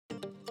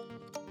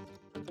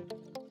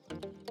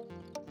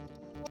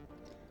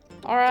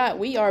Alright,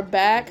 we are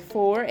back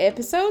for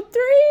episode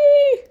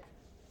 3!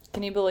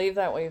 Can you believe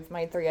that we've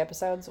made 3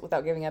 episodes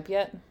without giving up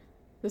yet?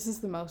 This is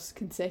the most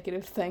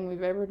consecutive thing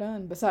we've ever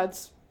done,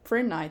 besides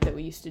friend night that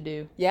we used to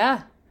do.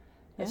 Yeah,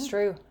 that's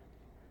true.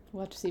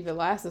 We'll have to see if it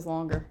lasts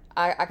longer.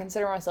 I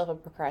consider myself a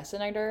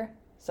procrastinator,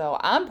 so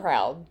I'm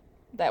proud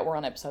that we're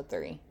on episode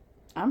 3.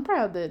 I'm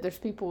proud that there's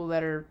people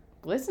that are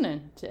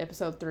listening to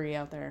episode 3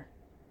 out there.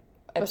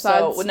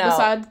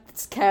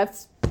 Besides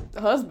Kat's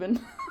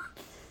husband.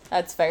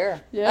 That's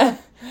fair. Yeah.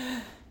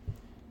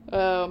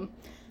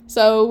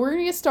 So we're going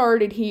to get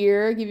started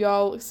here, give you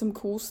all some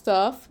cool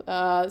stuff.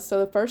 So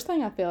the first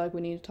thing I feel like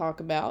we need to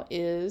talk about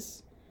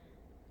is,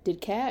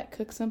 did Kat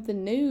cook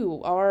something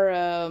new?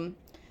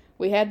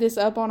 We had this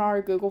up on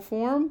our Google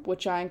form,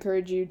 which I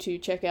encourage you to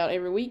check out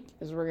every week,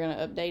 because we're going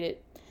to update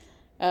it.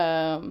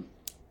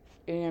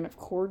 And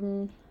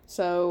according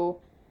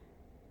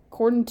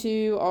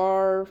to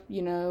our,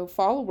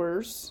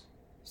 followers,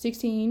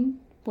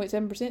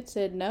 16.7%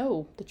 said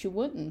no, that you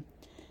wouldn't.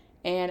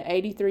 And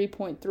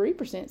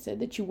 83.3% said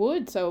that you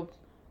would. So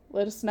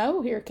let us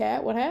know here,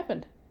 Kat, what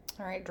happened?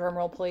 All right, drum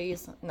roll,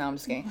 please. No, I'm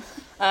just kidding.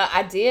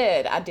 I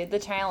did the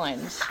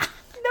challenge.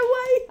 No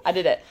way. I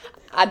did it.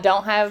 I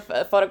don't have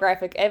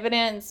photographic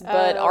evidence,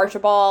 but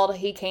Archibald,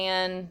 he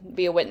can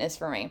be a witness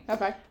for me.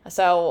 Okay.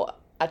 So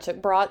I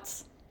took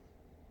brats.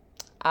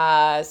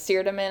 I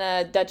seared them in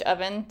a Dutch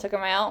oven, took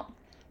them out,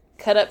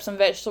 cut up some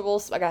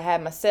vegetables. Like I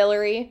had my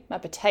celery, my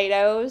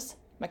potatoes,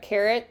 my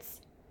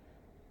carrots,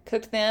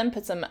 cooked them,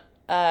 put some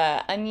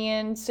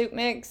onion soup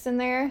mix in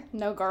there.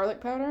 No garlic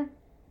powder?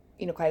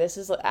 Okay, this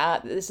is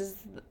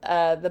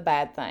the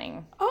bad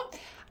thing. Oh.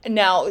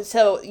 No,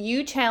 so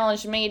you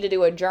challenged me to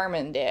do a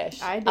German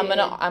dish. I did.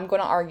 I'm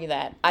gonna argue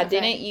that. I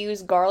didn't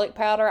use garlic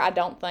powder, I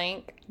don't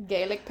think.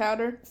 Gaelic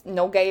powder?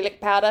 No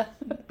Gaelic powder,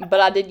 but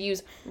I did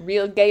use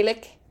real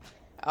Gaelic.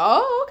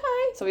 Oh,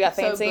 okay. So we got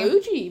fancy. So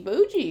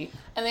bougie.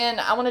 And then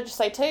I want to just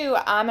say too,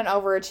 I'm an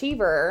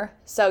overachiever.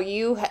 So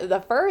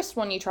the first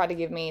one you tried to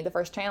give me, the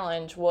first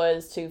challenge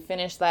was to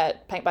finish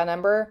that paint by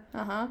number.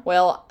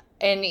 Well,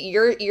 and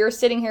you're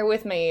sitting here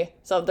with me,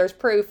 so there's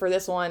proof for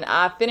this one.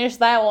 I finished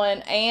that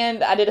one,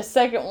 and I did a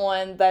second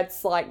one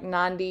that's like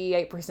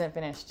 98%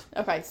 finished.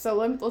 Okay, so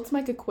let's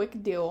make a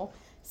quick deal.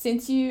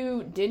 Since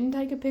you didn't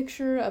take a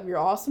picture of your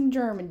awesome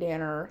German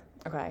dinner,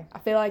 okay, I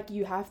feel like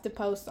you have to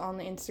post on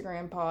the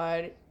Instagram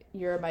pod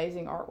your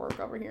amazing artwork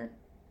over here.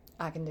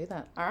 I can do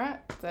that. All right,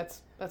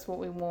 that's what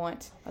we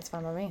want. That's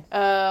fine by me.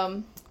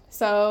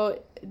 So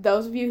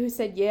those of you who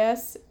said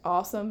yes,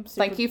 awesome.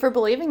 Thank you for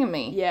believing in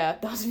me. Yeah,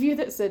 those of you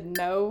that said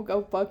no,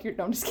 go fuck your.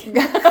 No, I'm just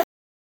kidding.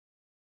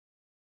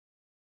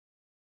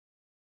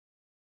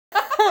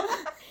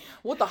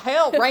 What the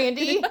hell,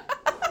 Randy? You're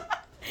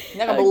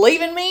not gonna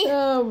believe in me?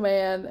 Oh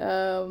man.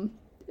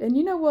 And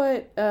you know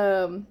what?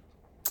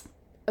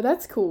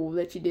 That's cool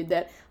that you did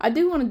that. I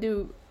do want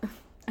to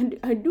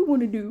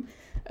do.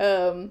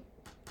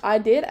 I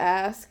did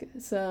ask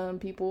some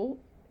people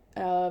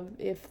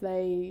if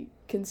they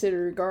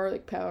consider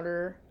garlic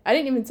powder. I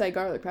didn't even say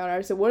garlic powder.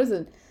 I said, what is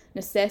a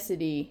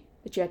necessity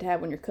that you have to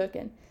have when you're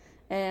cooking?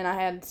 And I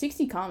had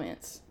 60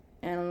 comments.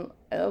 And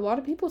a lot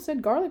of people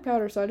said garlic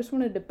powder. So I just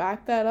wanted to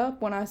back that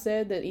up when I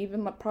said that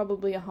even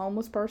probably a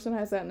homeless person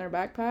has that in their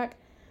backpack.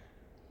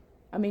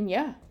 I mean,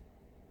 yeah.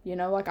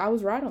 I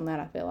was right on that,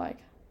 I feel like.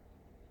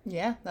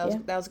 Yeah, that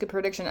was a good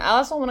prediction. I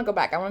also want to go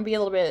back. I want to be a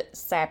little bit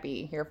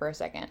sappy here for a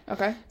second.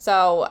 Okay.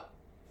 So,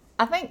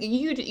 I think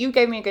you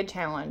gave me a good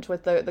challenge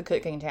with the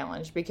cooking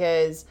challenge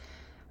because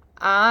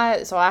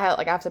I have,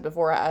 like I've said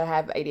before, I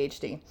have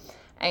ADHD.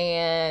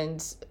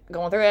 And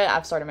going through it,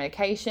 I've started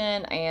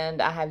medication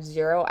and I have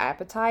zero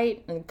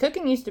appetite. And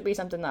cooking used to be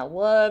something that I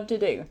loved to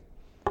do.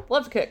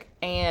 Love to cook.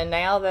 And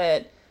now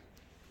that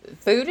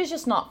food is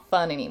just not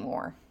fun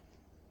anymore.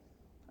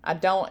 I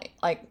don't,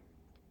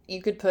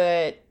 you could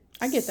put...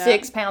 I get that.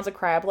 6 pounds of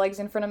crab legs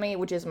in front of me,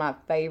 which is my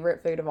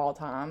favorite food of all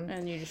time.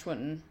 And you just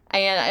wouldn't.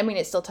 And, I mean,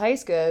 it still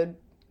tastes good,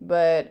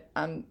 but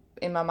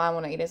in my mind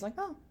when I eat it, it's like,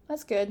 oh,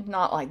 that's good.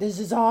 Not like, this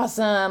is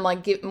awesome,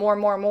 like, get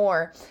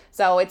more.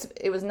 So,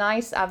 it was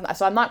nice.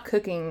 So, I'm not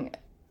cooking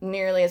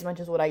nearly as much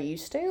as what I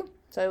used to.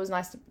 So, it was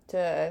nice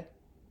to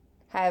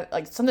have,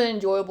 like, something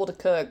enjoyable to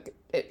cook.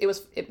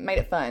 It made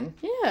it fun.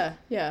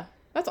 Yeah.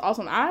 That's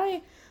awesome.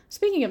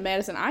 Speaking of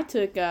medicine, I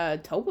took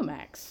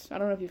Topamax. I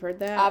don't know if you've heard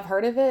that. I've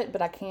heard of it,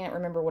 but I can't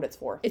remember what it's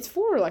for. It's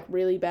for,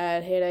 really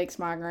bad headaches,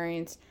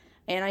 migraines.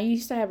 And I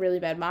used to have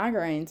really bad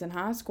migraines in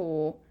high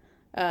school.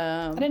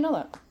 I didn't know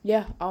that.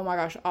 Yeah. Oh, my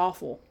gosh.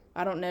 Awful.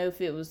 I don't know if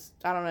it was...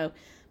 I don't know.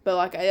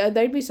 But,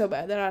 they'd be so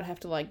bad that I'd have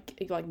to,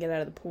 get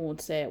out of the pool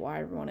and say it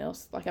while everyone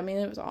else...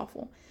 it was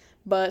awful.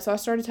 But, so I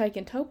started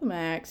taking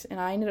Topamax, and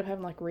I ended up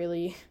having,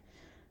 really...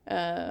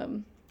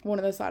 one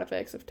of the side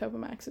effects of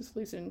Topamax is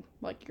losing,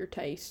 your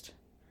taste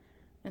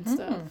and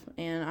stuff.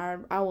 And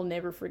I will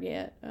never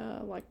forget,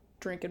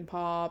 drinking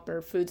pop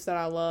or foods that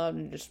I love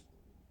and just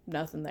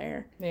nothing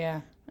there. Yeah.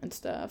 And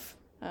stuff.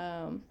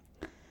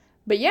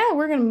 But yeah,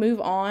 we're going to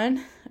move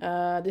on.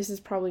 This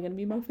is probably going to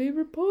be my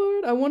favorite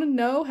part. I want to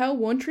know how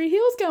One Tree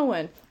Hill's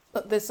going.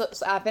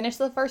 I finished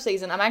the first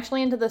season. I'm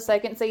actually into the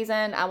second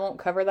season. I won't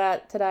cover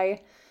that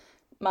today.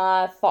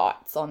 My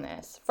thoughts on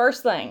this.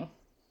 First thing,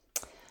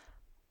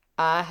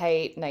 I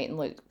hate Nate and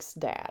Luke's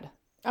dad.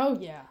 Oh,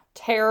 yeah.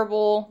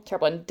 Terrible.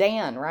 And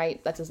Dan,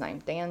 right? That's his name.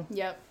 Dan.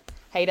 Yep.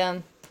 Hate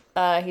him.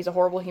 He's a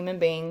horrible human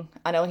being.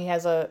 I know he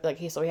has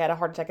he had a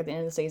heart attack at the end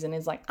of the season.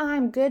 He's like,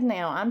 I'm good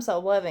now. I'm so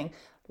loving.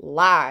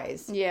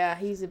 Lies. Yeah,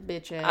 he's a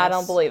bitch ass. I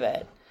don't believe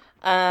it.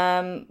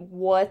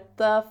 What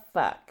the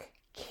fuck,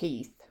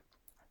 Keith?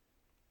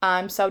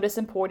 I'm so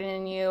disappointed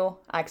in you.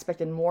 I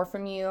expected more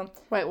from you.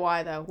 Wait,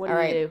 why though? What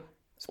did he do?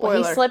 Spoiler.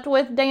 Well, he slept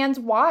with Dan's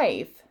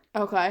wife.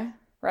 Okay.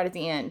 Right at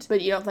the end.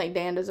 But you don't think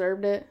Dan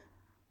deserved it?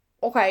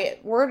 Okay,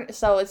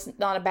 so it's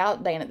not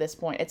about Dan at this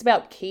point. It's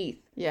about Keith.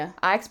 Yeah.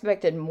 I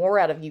expected more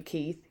out of you,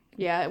 Keith.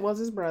 Yeah, it was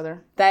his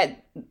brother.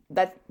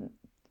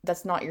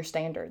 That's not your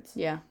standards.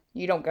 Yeah.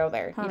 You don't go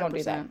there. 100%. You don't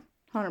do that.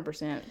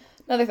 100%.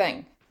 Another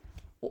thing.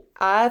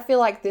 I feel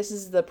like this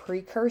is the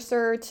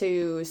precursor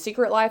to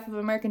Secret Life of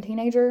American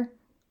Teenager.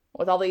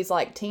 With all these,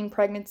 like, teen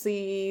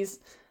pregnancies,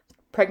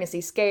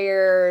 pregnancy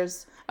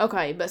scares.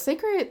 Okay, but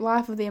Secret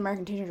Life of the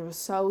American Teenager was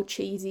so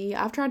cheesy.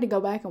 I've tried to go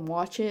back and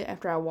watch it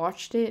after I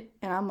watched it,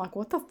 and I'm like,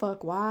 what the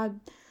fuck? Why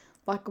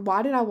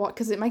did I watch?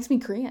 Because it makes me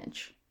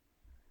cringe.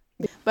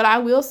 But I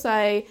will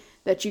say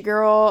that your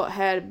girl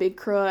had a big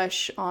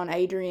crush on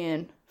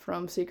Adrian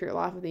from Secret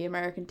Life of the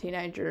American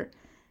Teenager,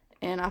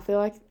 and I feel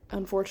like,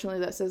 unfortunately,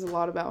 that says a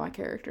lot about my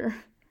character.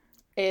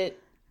 It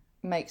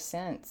makes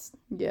sense.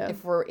 Yeah.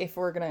 If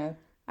we're gonna...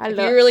 If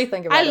you really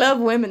think about it. I love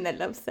women that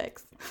love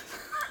sex.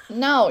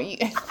 No,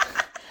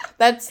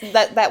 that's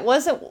not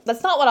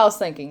what I was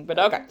thinking, but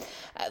okay.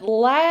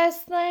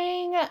 Last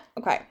thing,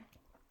 okay.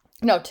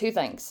 No, two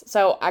things.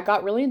 So I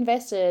got really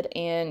invested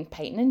in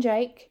Peyton and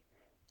Jake.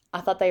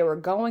 I thought they were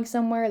going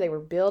somewhere. They were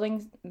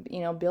building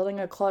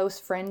a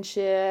close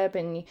friendship,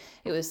 and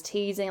it was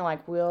teasing,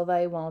 like, will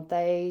they, won't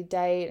they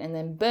date? And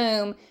then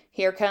boom,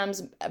 here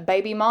comes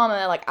baby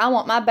mama, like, I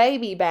want my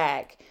baby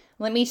back.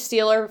 Let me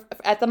steal her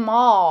at the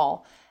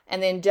mall.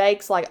 And then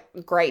Jake's like,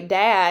 great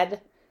dad. And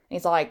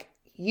he's like,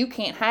 you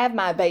can't have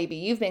my baby.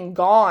 You've been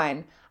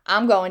gone.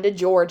 I'm going to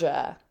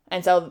Georgia.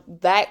 And so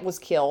that was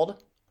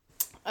killed.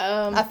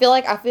 I feel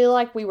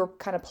like we were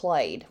kind of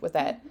played with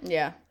that.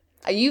 Yeah.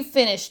 You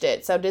finished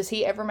it. So does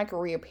he ever make a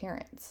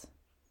reappearance?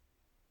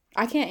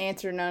 I can't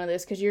answer none of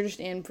this because you're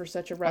just in for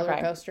such a roller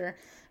coaster.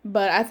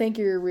 But I think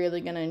you're really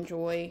going to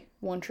enjoy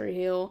One Tree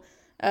Hill.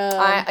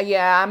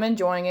 I'm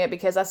enjoying it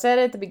because I said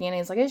at the beginning,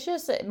 it's like, it's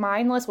just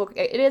mindless. Well,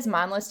 it is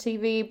mindless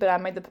TV, but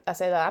I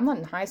say that I'm not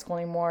in high school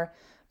anymore,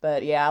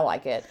 but yeah, I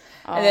like it.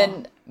 And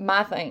then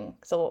my thing,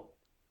 so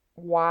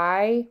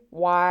why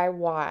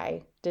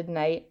did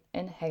Nate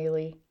and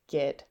Haley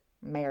get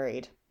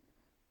married?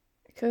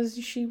 Because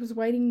she was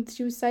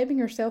saving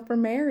herself for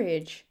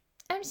marriage.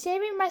 I'm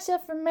saving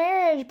myself for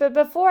marriage, but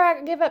before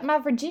I give up my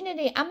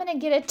virginity, I'm gonna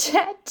get a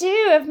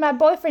tattoo of my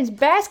boyfriend's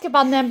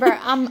basketball number.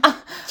 Tramp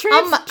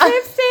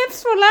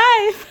stamps for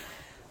life.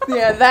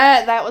 Yeah,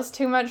 that was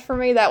too much for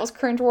me. That was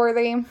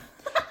cringeworthy.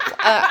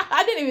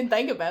 I didn't even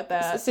think about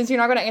that. Since you're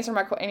not gonna answer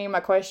any of my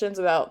questions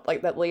about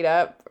like that lead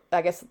up,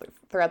 I guess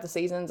throughout the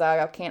seasons,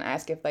 I can't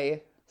ask if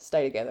they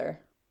stay together.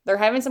 They're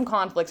having some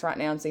conflicts right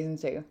now in season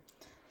 2.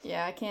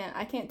 Yeah, I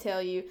can't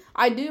tell you.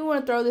 I do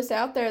want to throw this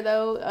out there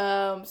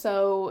though.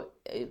 So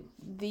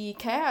the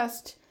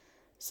cast,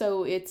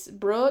 so it's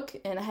Brooke,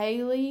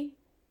 Haley,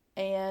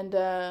 and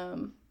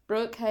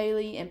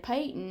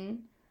Peyton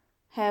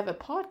have a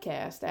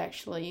podcast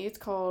actually. It's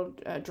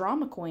called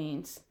Drama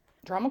Queens.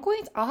 Drama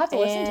Queens? I'll have to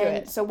listen to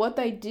it. So what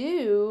they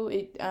do,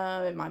 it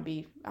might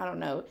be, I don't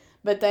know,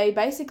 but they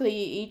basically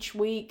each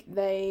week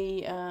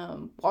they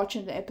watch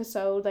an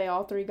episode. They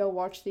all three go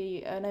watch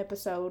an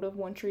episode of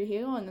One Tree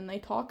Hill, and then they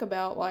talk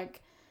about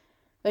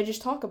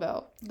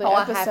the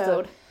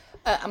episode.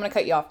 I'm gonna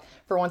cut you off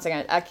for 1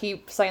 second. I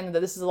keep saying that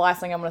this is the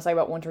last thing I'm gonna say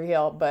about One Tree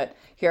Hill, but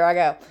here I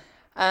go.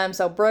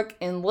 So Brooke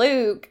and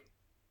Luke,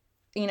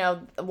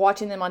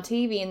 watching them on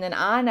TV, and then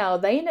I know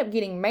they end up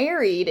getting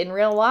married in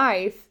real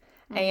life.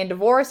 And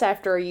divorced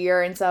after a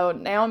year, and so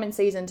now I'm in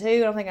season 2,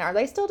 and I'm thinking, are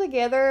they still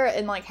together?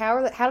 And like,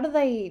 how do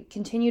they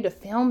continue to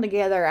film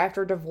together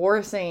after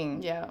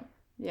divorcing? Yeah.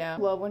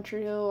 Well, One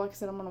Tree Hill, like I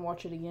said, I'm gonna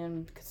watch it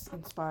again because it's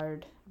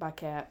inspired by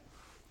Kat.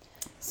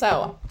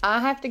 So I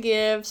have to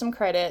give some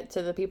credit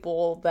to the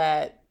people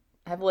that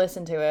have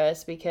listened to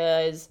us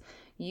because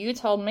you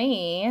told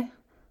me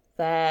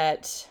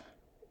that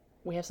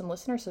we have some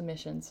listener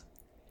submissions.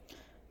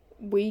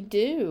 We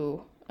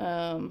do.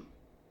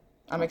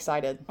 I'm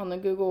excited. On the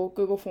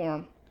Google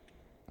form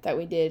that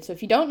we did. So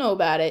if you don't know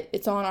about it,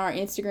 it's on our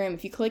Instagram.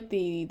 If you click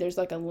there's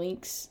like a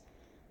link,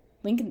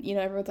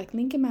 everyone's like,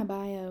 link in my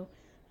bio.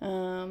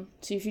 So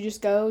if you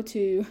just go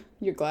to,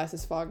 your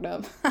glasses fogged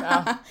up.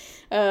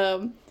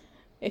 Oh.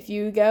 If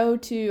you go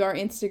to our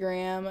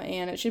Instagram,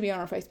 and it should be on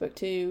our Facebook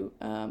too,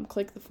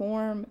 click the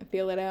form,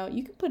 fill it out.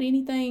 You can put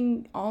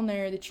anything on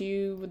there that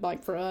you would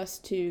like for us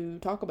to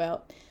talk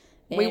about.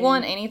 We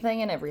want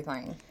anything and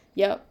everything.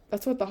 Yep,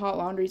 that's what the hot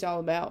laundry is all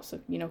about. So,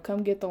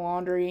 come get the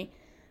laundry.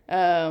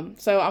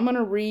 So I'm going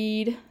to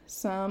read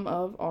some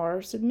of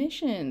our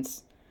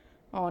submissions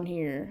on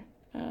here.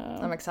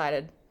 I'm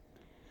excited.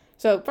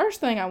 So first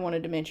thing I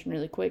wanted to mention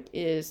really quick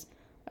is,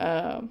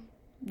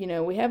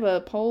 we have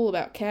a poll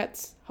about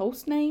Kat's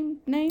host name.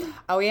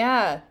 Oh,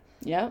 yeah.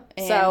 Yep.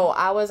 So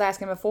I was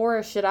asking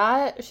before, should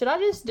I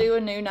just do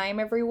a new name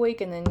every week?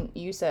 And then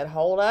you said,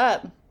 hold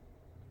up.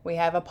 We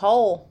have a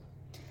poll.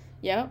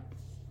 Yep.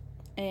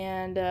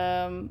 And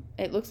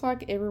it looks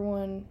like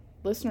everyone,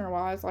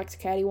 listener-wise, likes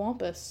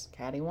Cattywampus.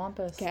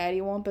 Cattywampus.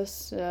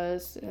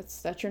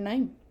 Cattywampus, that's your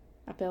name.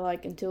 I feel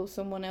like until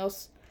someone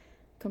else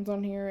comes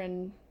on here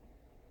and,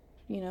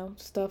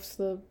 stuffs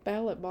the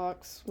ballot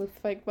box with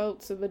fake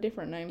votes of a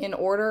different name. In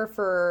order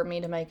for me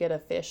to make it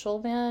official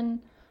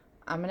then,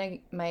 I'm going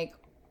to make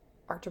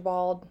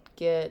Archibald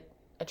get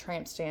a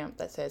tramp stamp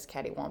that says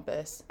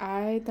Cattywampus.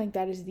 I think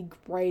that is the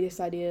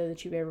greatest idea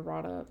that you've ever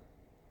brought up.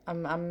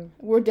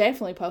 We're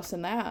definitely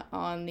posting that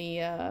on the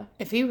Instagram.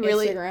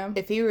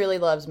 If he really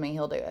loves me,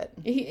 he'll do it.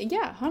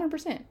 Yeah,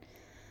 100%.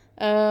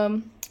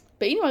 But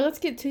anyway, let's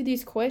get to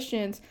these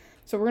questions.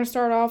 So we're going to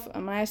start off.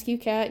 I'm going to ask you,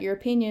 Kat, your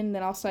opinion,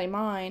 then I'll say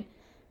mine.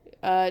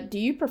 Do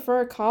you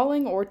prefer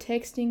calling or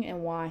texting,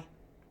 and why?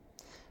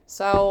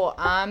 So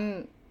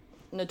I'm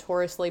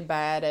notoriously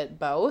bad at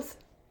both.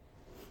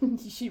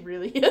 She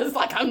really is.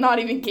 Like, I'm not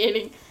even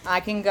kidding.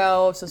 I can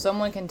go, so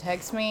someone can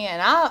text me, and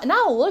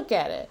I'll look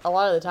at it a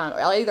lot of the time.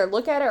 I'll either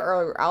look at it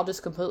or I'll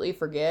just completely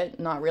forget,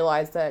 not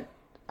realize that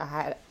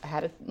I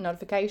had a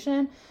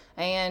notification.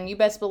 And you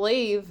best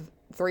believe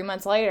 3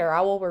 months later,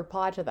 I will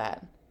reply to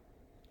that.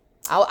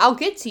 I'll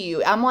get to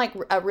you. I'm like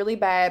a really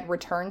bad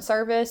return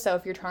service. So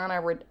if you're trying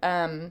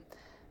to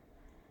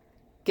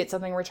get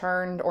something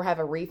returned or have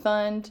a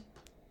refund,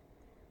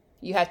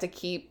 you have to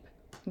keep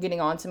getting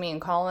on to me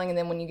and calling. And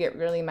then when you get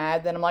really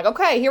mad, then I'm like,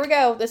 okay, here we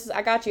go.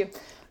 I got you.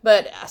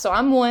 But so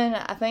I'm one,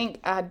 I think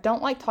I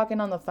don't like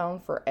talking on the phone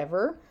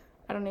forever.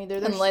 I don't either.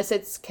 Unless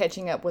it's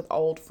catching up with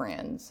old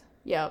friends.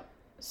 Yep.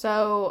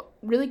 So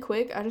really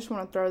quick, I just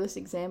want to throw this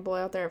example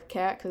out there of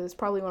Kat because it's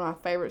probably one of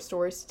my favorite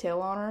stories to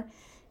tell on her.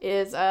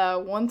 Is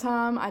one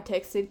time I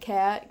texted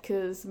Kat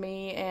because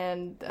me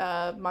and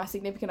my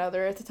significant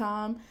other at the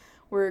time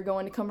were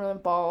going to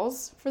Cumberland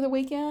Falls for the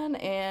weekend,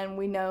 and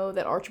we know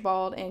that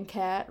Archibald and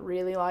Kat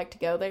really like to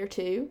go there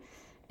too.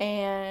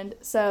 And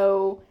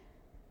so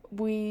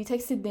we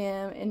texted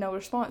them and no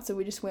response, so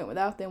we just went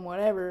without them,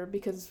 whatever,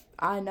 because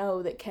I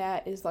know that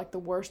Kat is like the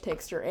worst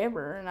texter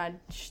ever, and I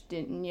just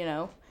didn't,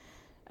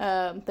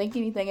 think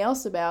anything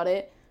else about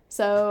it.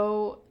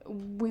 So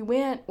we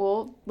went,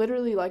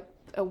 literally like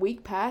a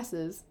week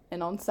passes,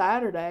 and on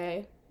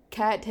Saturday,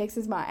 Kat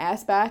texts my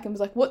ass back and was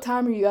like, "What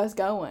time are you guys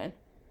going?"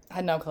 I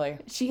had no clue.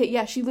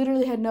 She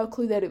literally had no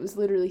clue that it was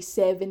literally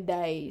 7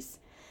 days.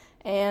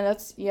 And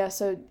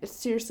so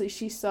seriously,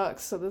 she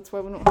sucks, so that's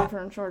why we don't have her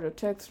in charge of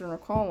texting or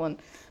calling.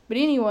 But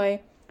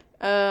anyway,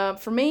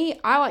 for me,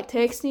 I like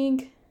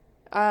texting,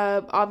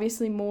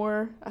 obviously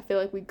more. I feel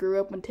like we grew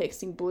up when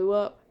texting blew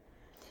up.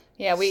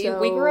 Yeah, we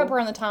grew up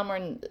around the time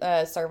when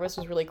service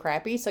was really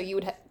crappy, so you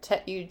would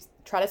you'd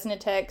try to send a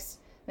text,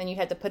 then you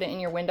had to put it in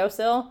your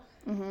windowsill,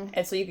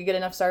 and so you could get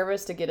enough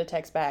service to get a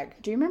text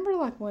back. Do you remember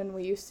like when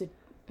we used to?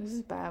 This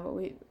is bad,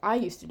 but I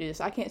used to do this.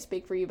 I can't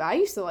speak for you, but I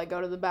used to like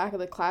go to the back of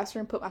the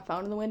classroom, put my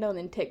phone in the window, and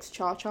then text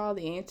Cha-Cha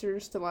the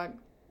answers to like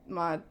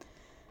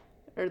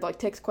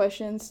text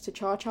questions to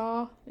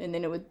Cha-Cha, and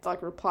then it would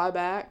like reply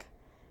back.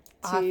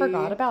 I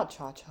forgot about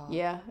Cha-Cha.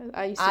 Yeah,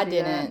 I used to do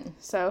that.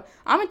 Didn't. So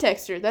I'm a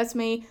texter. That's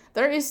me.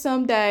 There is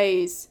some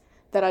days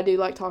that I do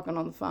like talking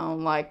on the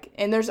phone,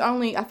 and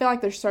I feel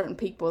like there's certain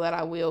people that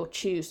I will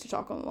choose to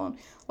talk on the phone.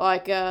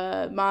 Like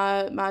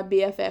my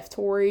BFF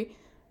Tori.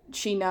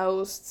 She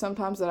knows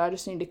sometimes that I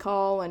just need to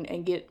call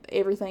and get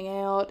everything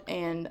out.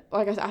 And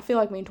like I feel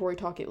like me and Tori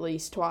talk at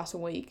least twice a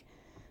week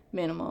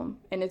minimum.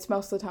 And it's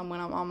most of the time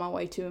when I'm on my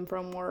way to and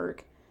from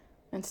work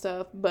and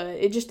stuff. But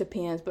it just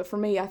depends. But for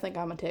me, I think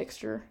I'm a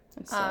texter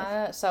and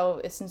stuff.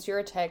 So since you're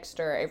a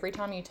texter, every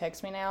time you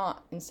text me now,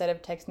 instead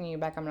of texting you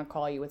back, I'm going to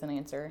call you with an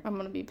answer. I'm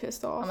going to be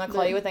pissed off. I'm going to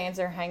call you with an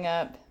answer, hang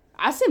up.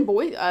 I send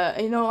boys,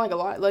 a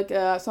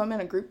lot. So I'm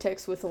in a group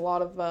text with a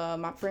lot of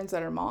my friends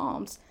that are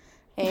moms.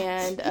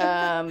 And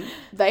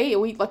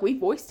we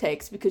voice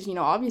text because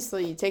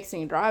obviously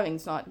texting and driving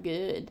is not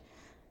good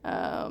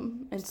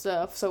and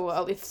stuff. So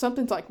if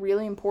something's like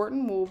really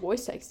important, we'll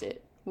voice text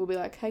it. We'll be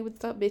like, "Hey,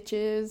 what's up,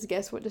 bitches?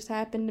 Guess what just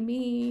happened to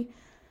me?"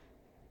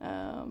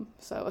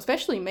 So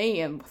especially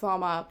me, and with all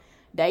my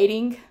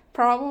dating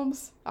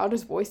problems, I'll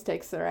just voice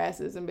text their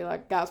asses and be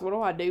like, "Guys, what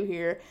do I do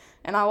here?"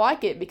 And I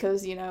like it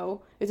because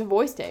it's a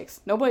voice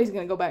text. Nobody's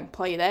gonna go back and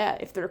play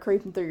that if they're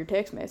creeping through your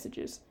text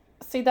messages.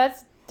 See,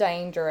 that's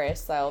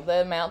dangerous though,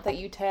 the amount that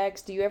you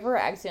text. Do you ever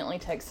accidentally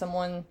text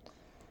someone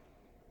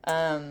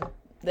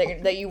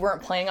that you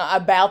weren't planning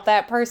on about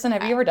that person?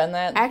 Have you ever done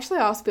that? Actually,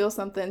 I'll spill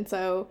something.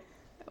 So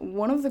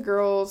one of the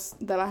girls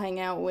that I hang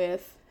out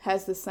with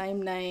has the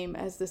same name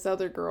as this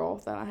other girl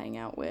that I hang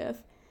out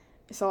with.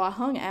 So I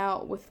hung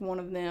out with one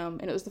of them,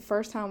 and it was the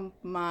first time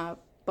my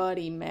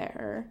buddy met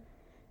her.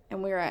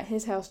 and we were at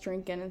his house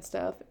drinking and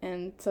stuff.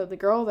 And so the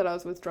girl that I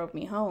was with drove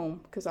me home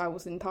because I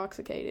was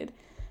intoxicated.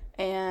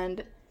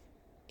 And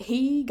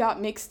he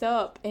got mixed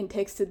up and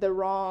texted the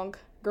wrong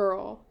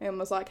girl and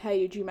was like,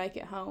 hey, did you make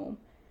it home?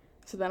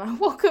 So then I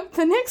woke up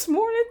the next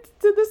morning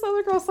to this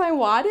other girl saying,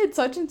 well, I did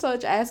such and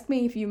such ask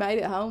me if you made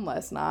it home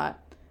last night.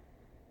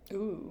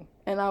 Ooh.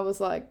 And I was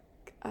like,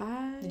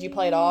 Did you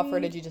play it off, or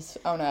did you just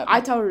own up?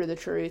 I told her the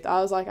truth.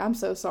 I was like, I'm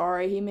so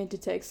sorry. He meant to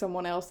text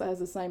someone else that has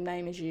the same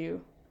name as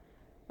you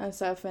and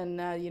stuff. And,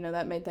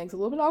 that made things a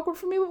little bit awkward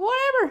for me, but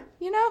whatever,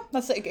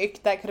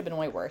 That could have been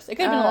way worse. It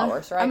could have been a lot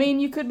worse, right? I mean,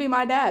 you could be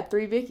my dad,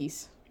 3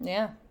 Vickies.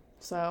 Yeah.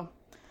 So,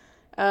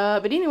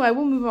 but anyway,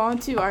 we'll move on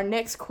to our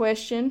next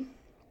question.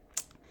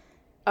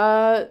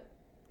 So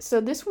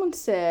this one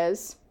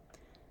says,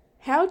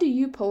 how do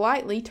you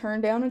politely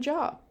turn down a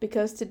job?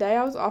 Because today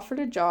I was offered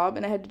a job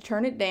and I had to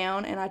turn it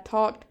down, and I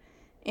talked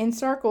in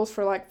circles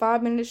for like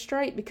 5 minutes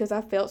straight because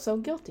I felt so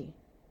guilty.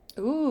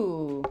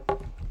 Ooh.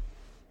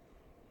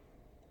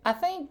 I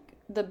think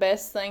the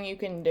best thing you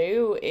can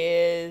do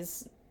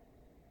is,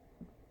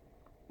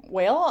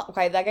 well,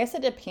 okay, I guess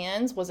it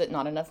depends. Was it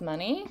not enough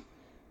money?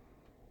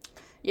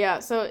 Yeah,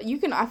 so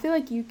I feel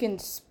like you can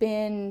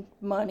spend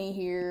money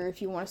here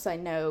if you want to say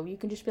no. You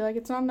can just be like,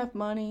 it's not enough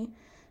money.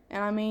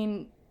 And I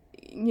mean,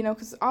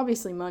 because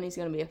obviously money's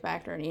going to be a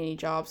factor in any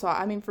job. So,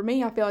 I mean, for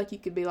me, I feel like you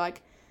could be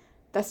like,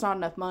 that's not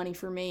enough money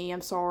for me.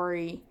 I'm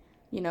sorry.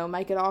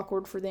 Make it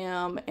awkward for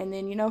them. And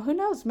then, who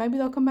knows? Maybe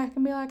they'll come back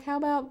and be like, how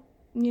about,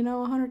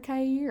 $100K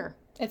a year?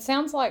 It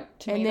sounds like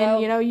to me,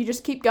 and then, you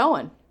just keep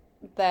going.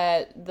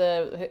 That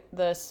the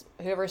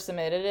whoever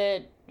submitted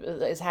it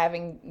is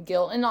having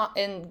guilt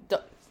and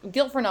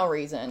guilt for no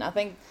reason. I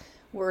think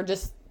we're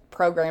just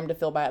programmed to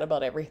feel bad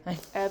about everything.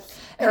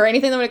 Or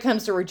anything when it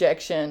comes to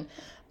rejection.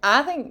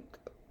 I think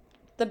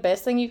the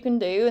best thing you can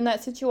do in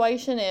that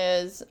situation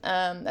is,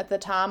 at the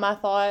time I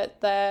thought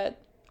that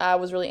I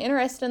was really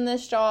interested in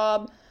this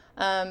job.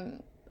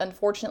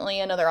 Unfortunately,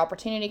 another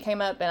opportunity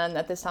came up, and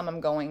at this time I'm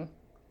going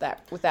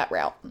with that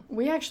route.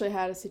 We actually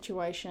had a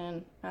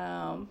situation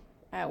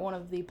at one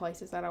of the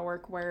places that I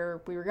work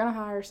where we were going to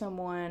hire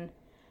someone,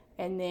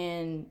 and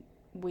then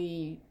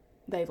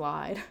they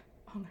lied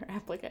on their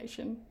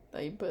application.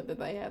 They put that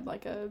they had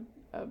like a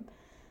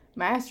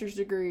master's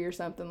degree or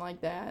something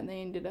like that, and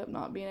they ended up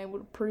not being able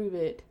to prove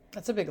it.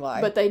 That's a big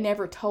lie. But they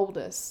never told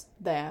us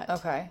that.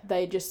 Okay.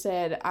 They just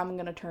said, I'm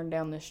going to turn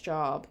down this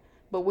job.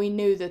 But we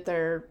knew that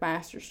their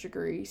master's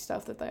degree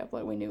stuff that they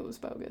uploaded, we knew it was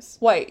bogus.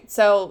 Wait,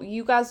 so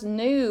you guys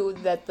knew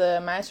that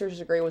the master's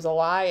degree was a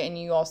lie, and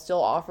you all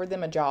still offered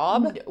them a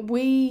job?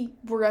 We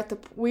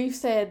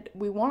said,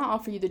 we want to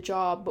offer you the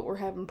job, but we're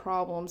having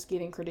problems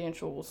getting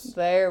credentials.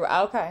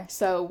 Okay.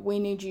 So we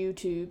need you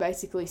to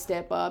basically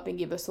step up and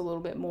give us a little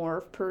bit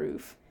more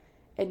proof.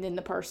 And then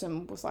the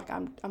person was like,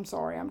 I'm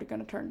sorry, I'm going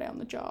to turn down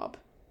the job.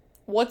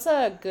 What's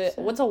a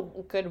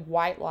good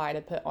white lie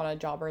to put on a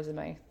job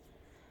resume?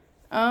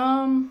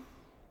 I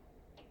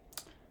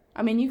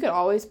mean, you could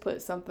always put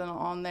something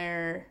on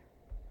there,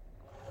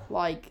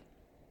 like,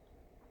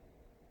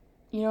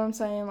 you know what I'm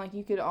saying? Like,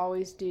 you could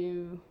always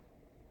do,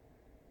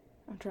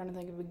 I'm trying to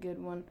think of a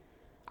good one.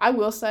 I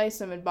will say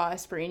some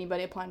advice for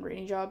anybody applying for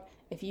any job.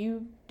 If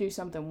you do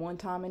something one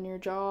time in your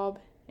job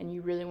and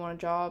you really want a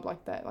job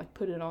like that, like,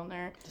 put it on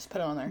there. Just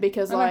put it on there.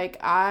 Because,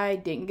 like, I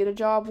didn't get a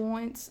job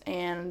once,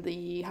 and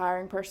the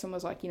hiring person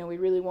was like, we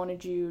really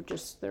wanted you,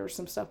 just there was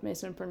some stuff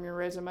missing from your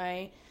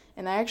resume.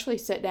 And they actually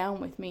sat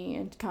down with me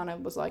and kind of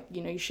was like,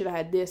 you should have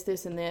had this,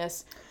 this, and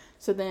this.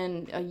 So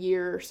then a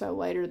year or so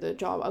later, the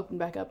job opened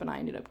back up, and I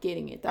ended up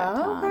getting it that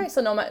time. Okay,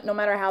 so no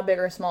matter how big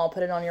or small,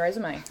 put it on your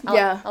resume.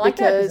 I like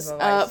because, that piece of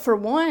advice. For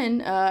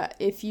one,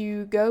 if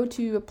you go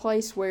to a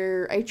place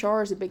where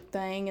HR is a big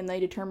thing and they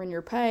determine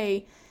your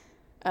pay,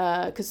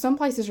 because some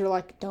places are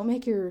like, don't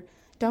make your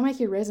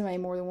resume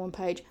more than one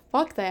page.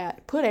 Fuck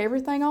that. Put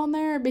everything on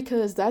there,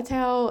 because that's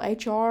how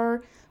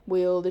HR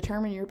will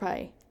determine your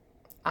pay.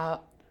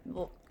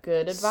 Well,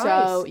 good advice.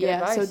 So,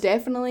 so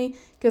definitely,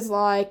 because,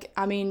 like,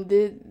 I mean,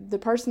 the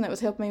person that was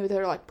helping me with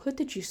it, like, put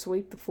that you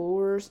sweep the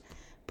floors,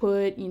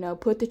 put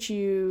that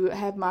you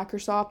have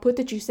Microsoft, put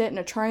that you sit in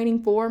a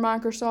training for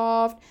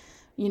Microsoft,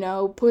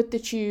 put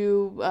that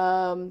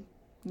you,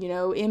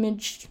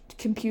 image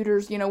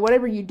computers,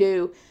 whatever you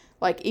do,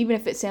 like, even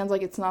if it sounds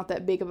like it's not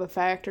that big of a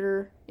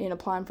factor in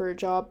applying for a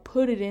job,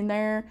 put it in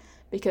there,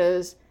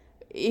 because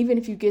even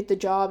if you get the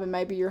job and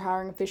maybe your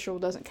hiring official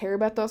doesn't care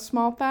about those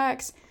small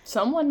facts,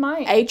 someone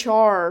might.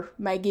 HR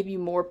may give you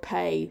more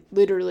pay,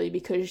 literally,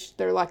 because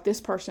they're like, this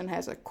person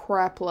has a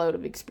crap load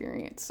of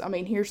experience. I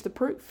mean, here's the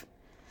proof.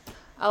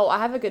 Oh, I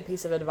have a good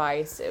piece of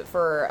advice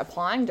for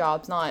applying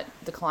jobs, not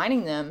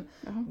declining them,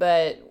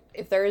 but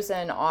if there's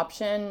an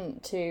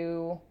option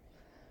to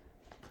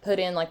put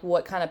in, like,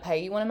 what kind of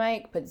pay you want to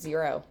make, put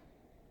 0.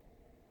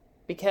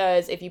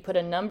 Because if you put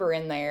a number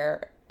in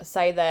there,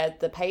 say that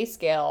the pay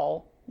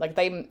scale, like,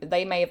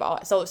 they may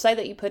have, so say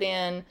that you put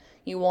in,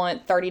 you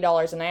want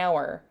 $30 an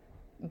hour,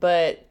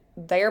 but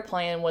their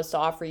plan was to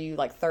offer you,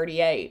 like,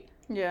 38.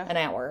 an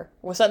hour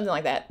or something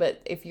like that.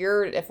 But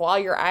if while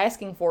you're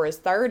asking for is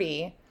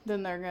 30,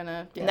 then they're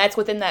gonna, and that's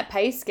within that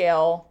pay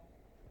scale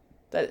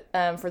that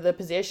for the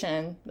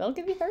position, they'll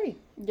give you 30.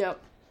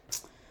 Yep.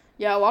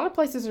 Yeah, a lot of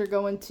places are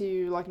going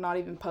to like not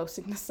even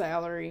posting the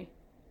salary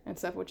and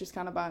stuff, which is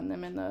kind of biting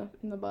them in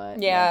the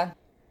butt. Yeah.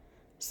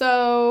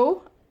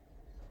 So,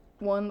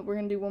 we're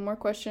gonna do one more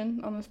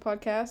question on this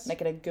podcast.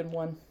 Make it a good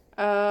one.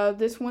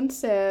 This one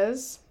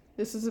says,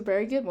 this is a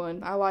very good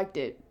one. I liked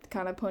it.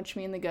 Kind of punched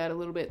me in the gut a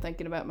little bit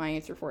thinking about my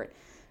answer for it.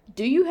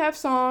 Do you have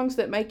songs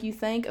that make you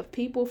think of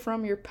people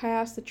from your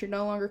past that you're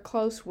no longer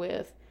close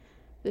with?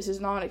 This is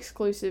not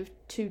exclusive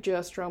to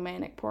just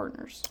romantic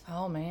partners.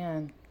 Oh,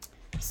 man.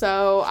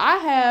 So, I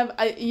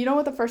have, you know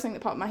what the first thing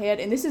that popped in my head,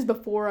 and this is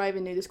before I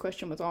even knew this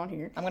question was on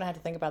here. I'm going to have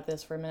to think about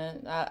this for a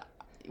minute.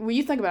 Well,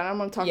 you think about it. I'm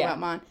going to talk about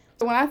mine.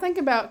 So, when I think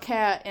about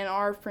Kat and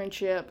our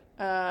friendship,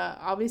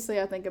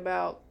 obviously I think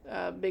about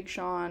Big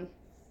Sean,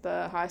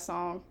 the High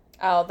song.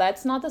 Oh,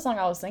 that's not the song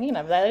I was thinking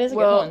of. That is a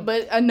good one.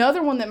 But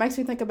another one that makes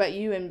me think about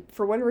you, and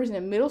for whatever reason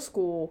in middle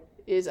school,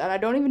 is, and I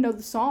don't even know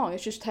the song,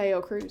 it's just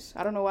Teo Cruz.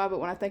 I don't know why, but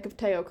when I think of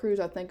Teo Cruz,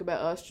 I think about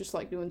us just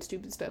like doing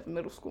stupid stuff in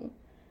middle school.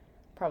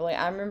 Probably.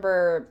 I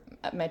remember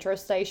at Metro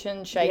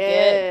Station, Shake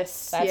It.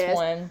 That's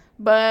one.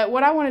 But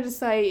what I wanted to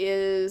say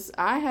is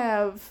I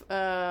have,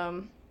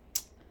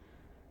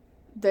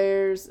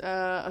 there's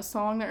a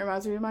song that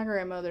reminds me of my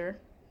grandmother.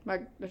 My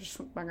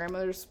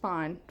grandmother's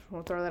spine. I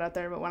want to throw that out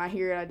there. But when I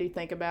hear it, I do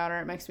think about her.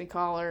 It makes me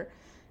call her.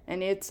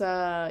 And it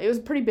was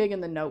pretty big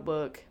in the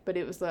Notebook. But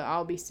it was the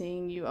I'll Be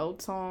Seeing You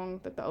old song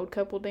that the old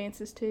couple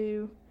dances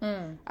to.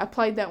 I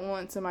played that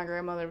once, and my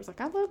grandmother was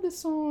like, I love this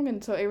song.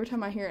 And so every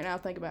time I hear it now, I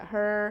think about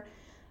her.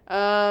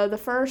 The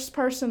first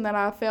person that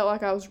I felt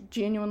like I was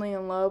genuinely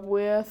in love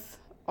with,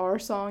 our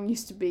song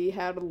used to be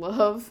How to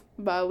Love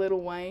by Lil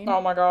Wayne.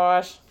 Oh, my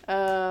gosh.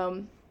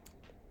 Hall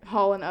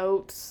 &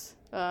 Oates.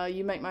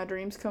 You Make My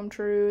Dreams Come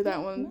True.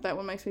 That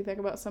one makes me think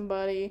about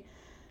somebody.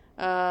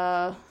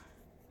 I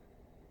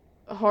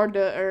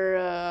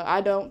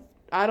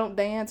Don't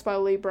Dance by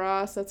Lee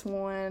Brice. That's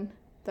one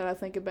that I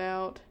think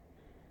about.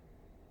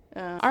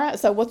 All right,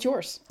 so what's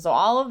yours? So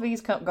all of these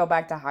go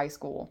back to high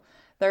school.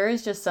 There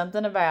is just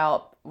something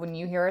about when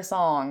you hear a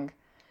song,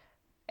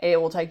 it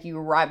will take you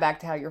right back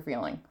to how you're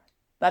feeling.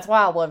 That's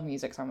why I love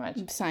music so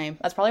much. Same.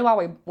 That's probably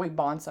why we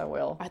bond so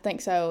well. I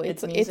think so.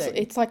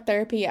 It's like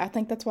therapy. I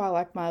think that's why I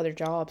like my other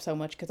job so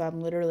much, because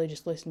I'm literally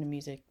just listening to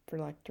music for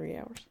like 3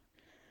 hours.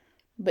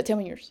 But tell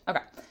me yours.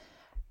 Okay.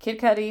 Kid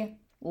Cudi,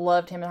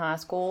 loved him in high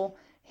school.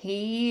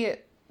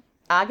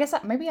 I guess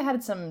maybe I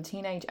had some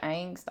teenage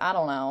angst. I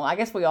don't know. I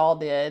guess we all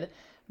did.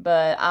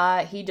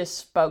 But he just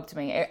spoke to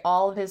me.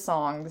 All of his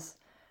songs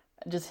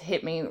just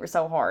hit me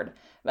so hard.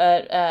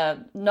 But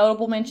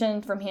notable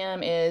mention from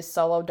him is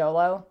Solo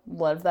Dolo.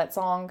 Loved that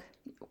song.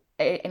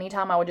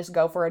 Anytime I would just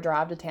go for a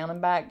drive to town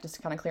and back, just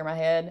to kind of clear my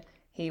head,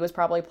 he was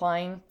probably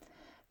playing.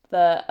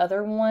 The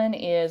other one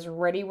is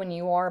Ready When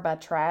You Are by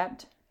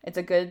Trapped. It's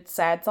a good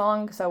sad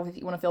song, so if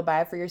you want to feel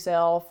bad for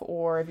yourself,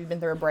 or if you've been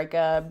through a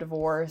breakup,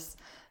 divorce,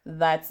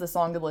 that's the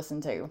song to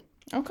listen to.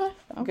 Okay.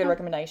 Good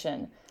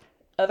recommendation.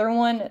 Other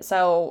one,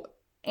 so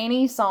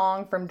any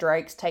song from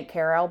Drake's Take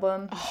Care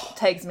album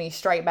takes me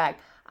straight back.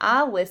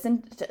 I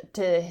listened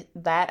to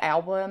that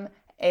album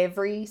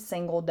every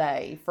single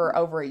day for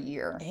over a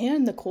year.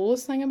 And the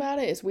coolest thing about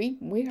it is we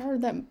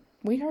heard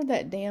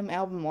that damn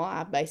album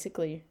live,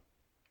 basically.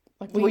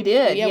 Like we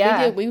did. Yeah,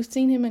 we did. We've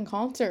seen him in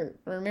concert.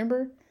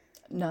 Remember?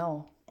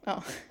 No.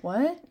 Oh,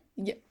 what?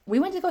 Yeah. We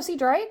went to go see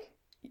Drake?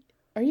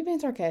 Are you being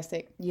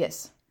sarcastic?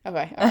 Yes.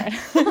 Okay. All right.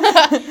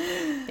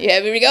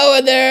 Yeah, we go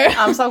in there.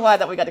 I'm so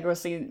glad that we got to go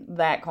see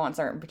that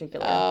concert in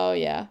particular. Oh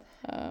yeah.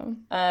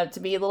 To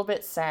be a little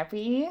bit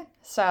sappy,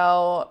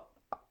 so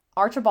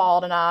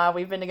Archibald and I,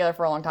 we've been together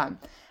for a long time.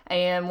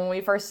 And when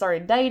we first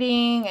started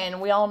dating, and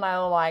we all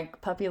know,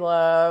 like, puppy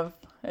love,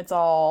 it's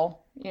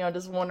all,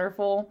 just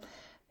wonderful.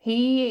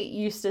 He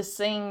used to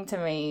sing to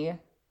me,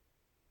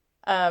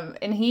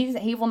 and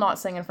he will not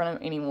sing in front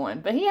of anyone,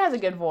 but he has a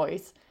good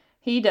voice.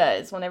 He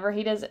does. Whenever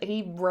he does,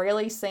 he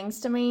rarely sings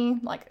to me,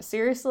 like,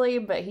 seriously,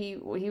 but he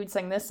would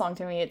sing this song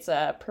to me. It's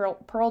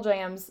Pearl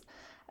Jam's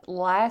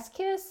Last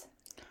Kiss.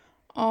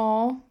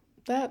 Oh,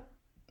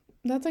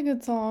 that's a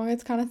good song.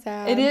 It's kind of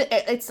sad. It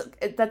is.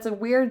 That's a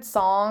weird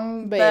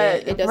song, but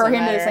it doesn't for him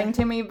matter to sing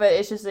to me. But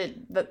it's just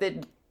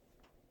it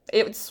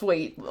was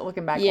sweet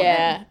looking back.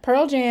 Yeah, on it.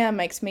 Pearl Jam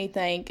makes me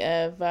think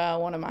of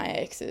one of my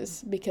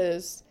exes,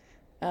 because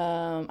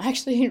I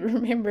actually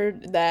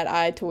remembered that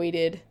I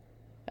tweeted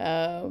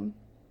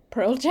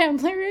Pearl Jam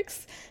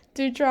lyrics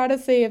to try to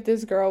see if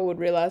this girl would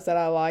realize that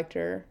I liked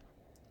her.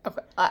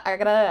 Okay, I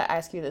gotta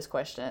ask you this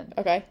question.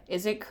 Okay.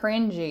 Is it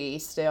cringy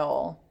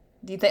still?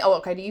 Do you think? Oh,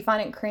 okay. Do you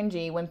find it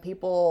cringy when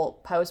people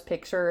post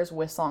pictures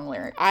with song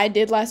lyrics? I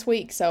did last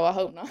week, so I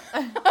hope not.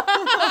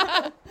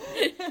 I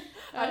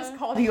just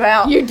called you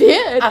out. You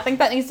did. I think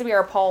that needs to be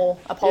our poll.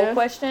 A poll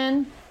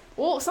question.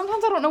 Well,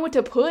 sometimes I don't know what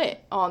to put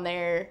on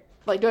there.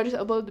 Like, do I just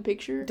upload the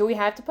picture? Do we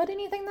have to put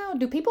anything though?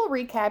 Do people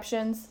read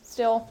captions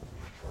still?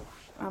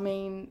 I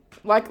mean,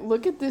 like,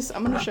 look at this.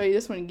 I'm going to show you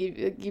this one and give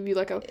you,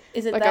 like, a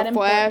Is it like that a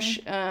flash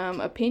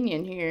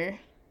opinion here.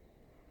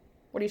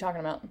 What are you talking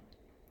about?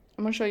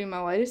 I'm going to show you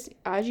my latest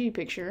IG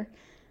picture.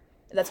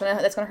 That's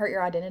gonna hurt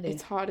your identity.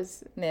 It's hot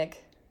as... Mick.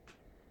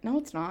 No,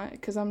 it's not,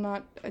 because we're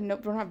not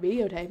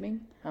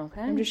videotaping.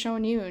 Okay. I'm just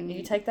showing you, and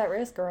you take that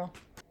risk, girl.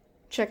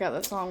 Check out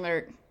that song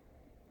lyric.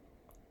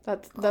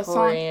 That's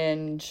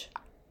cringe.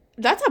 Song.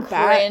 That's a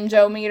bad...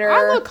 Cringe-o-meter.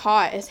 I look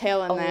hot as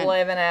hell in that.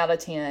 11 out of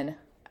 10.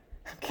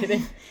 I'm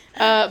kidding.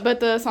 But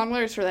the song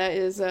lyrics for that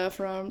is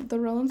from the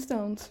Rolling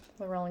Stones.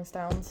 The Rolling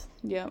Stones.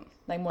 Yep.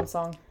 Name one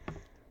song.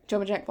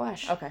 Jumpin' Jack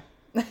Flash. Okay.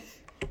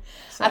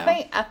 So.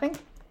 I think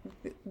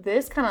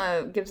this kind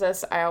of gives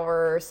us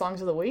our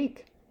songs of the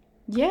week.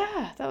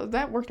 Yeah,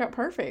 that worked out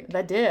perfect.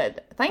 That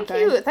did. Thank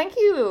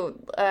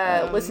you,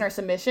 listener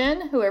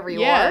submission, whoever you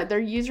are. Yeah,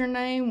 their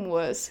username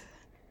was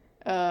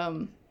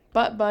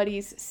Butt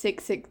Buddies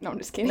 66. No, I'm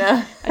just kidding.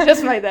 No. I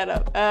just made that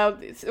up.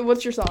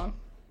 What's your song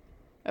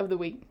of the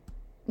week?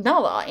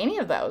 No, any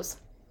of those.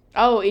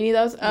 Oh, any of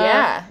those?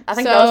 Yeah, I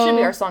think those should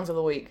be our songs of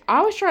the week.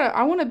 I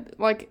want to,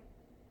 like,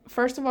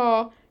 first of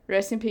all,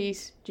 rest in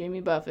peace,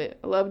 Jimmy Buffett.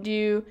 I loved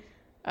you.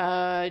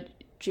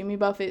 Jimmy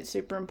Buffett,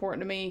 super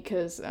important to me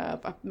because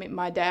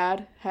my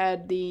dad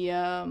had the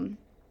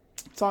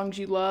Songs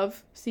You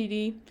Love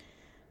CD.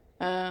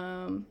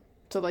 So,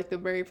 like, the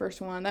very first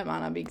one, that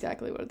might not be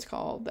exactly what it's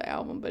called, the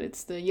album, but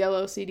it's the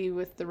yellow CD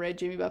with the red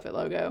Jimmy Buffett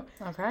logo.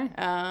 Okay.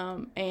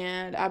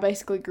 And I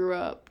basically grew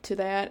up to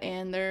that,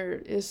 and there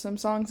is some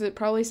songs that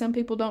probably some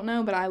people don't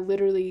know, but I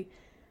literally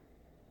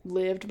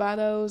lived by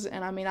those.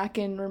 And, I mean, I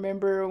can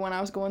remember when I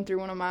was going through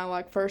one of my,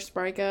 like, first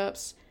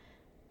breakups,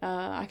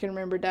 I can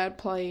remember Dad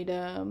played,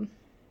 I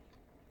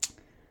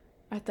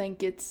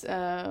think it's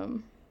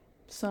Son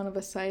of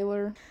a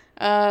Sailor.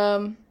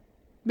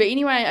 But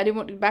anyway, I did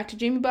want to back to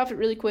Jimmy Buffett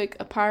really quick.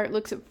 A Pirate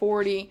Looks at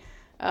 40.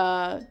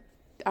 I'll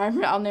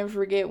never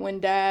forget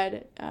when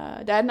Dad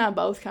and I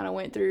both kind of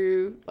went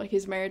through, like,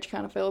 his marriage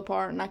kind of fell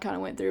apart, and I kind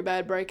of went through a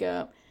bad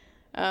breakup.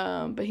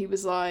 But he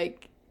was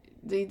like,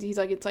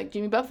 it's like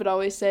Jimmy Buffett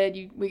always said,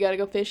 we got to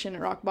go fishing at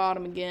rock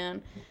bottom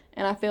again.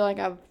 And I feel like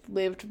I've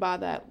lived by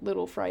that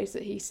little phrase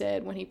that he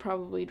said when he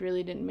probably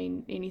really didn't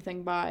mean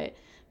anything by it.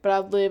 But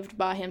I've lived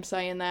by him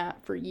saying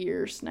that for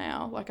years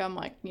now. Like, I'm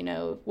like,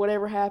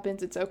 whatever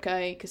happens, it's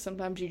okay. Because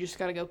sometimes you just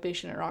got to go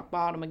fishing at rock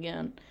bottom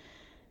again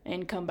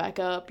and come back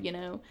up,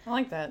 I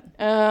like that.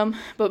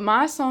 But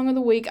my song of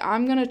the week,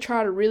 I'm going to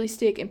try to really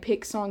stick and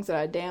pick songs that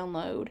I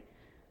download,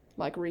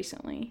 like,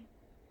 recently.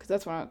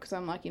 Because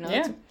I'm like,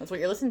 Yeah, that's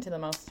what you're listening to the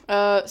most.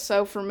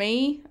 So for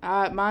me,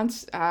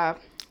 mine's...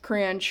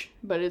 Cringe,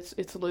 but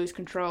it's Lose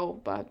Control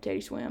by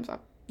Teddy Swims. I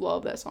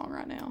love that song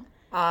right now.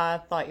 I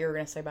thought you were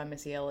going to say by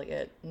Missy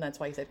Elliott, and that's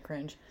why you said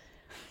cringe.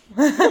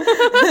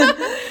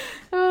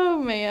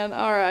 Oh, man.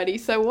 Alrighty.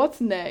 So what's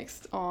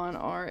next on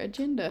our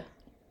agenda?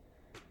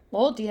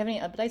 Well, do you have any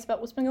updates about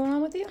what's been going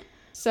on with you?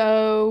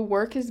 So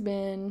work has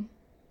been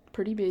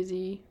pretty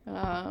busy.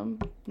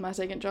 My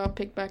second job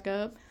picked back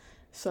up.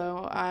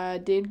 So I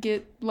did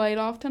get laid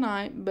off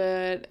tonight,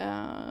 but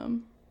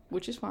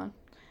which is fine.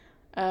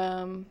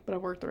 But I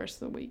worked the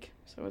rest of the week,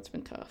 so it's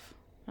been tough.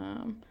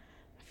 I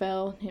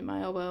fell, hit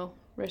my elbow.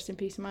 Rest in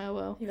peace, my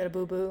elbow. You got a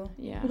boo-boo?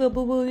 Yeah. You got a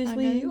boo-boo this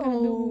week?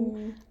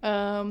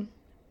 Oh.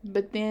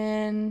 But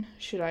then,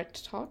 should I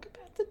talk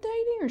about the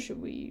dating, or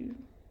should we...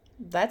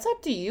 That's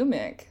up to you,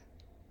 Mick.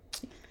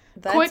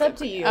 That's up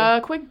to you.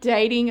 Quick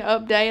dating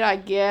update, I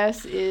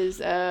guess, is,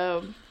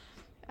 I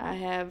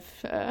have,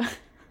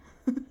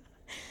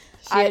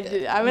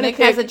 Mick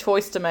has a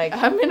choice to make.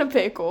 I'm in a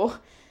pickle,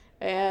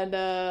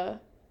 and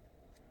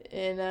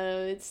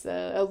it's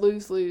a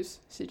lose-lose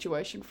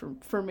situation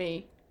for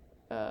me.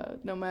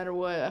 No matter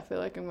what, I feel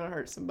like I'm going to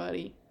hurt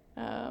somebody.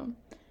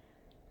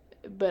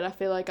 But I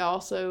feel like I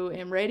also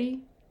am ready,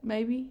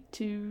 maybe,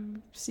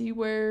 to see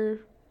where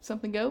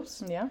something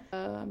goes. Yeah.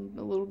 I'm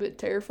a little bit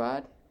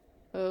terrified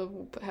of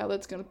how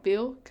that's going to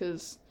feel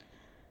because,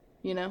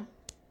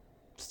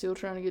 still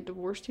trying to get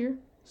divorced here.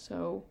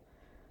 So,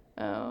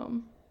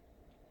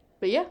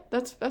 but yeah,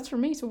 that's for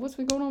me. So what's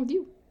been going on with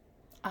you?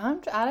 I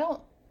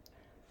don't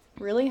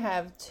really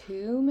have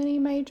too many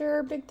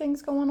major big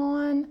things going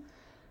on.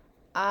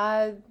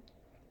 I'm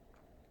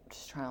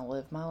just trying to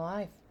live my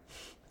life.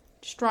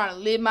 Just trying to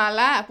live my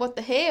life. What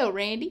the hell,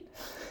 Randy?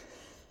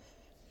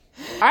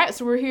 Alright,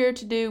 so we're here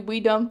to do We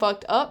Done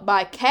Fucked Up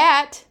by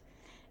Kat.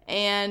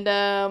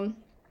 And,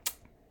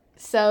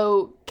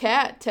 so,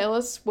 Kat, tell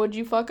us, what'd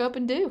you fuck up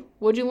and do?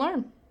 What'd you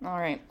learn?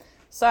 Alright,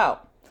 so,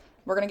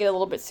 we're going to get a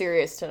little bit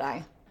serious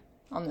today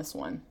on this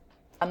one.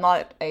 I'm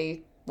not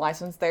a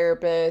licensed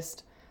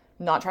therapist.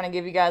 Not trying to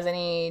give you guys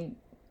any,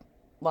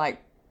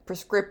 like,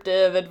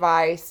 prescriptive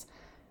advice.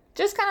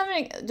 Just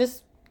kind of,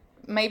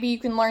 maybe you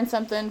can learn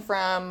something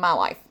from my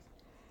life.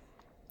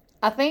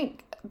 I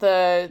think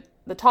the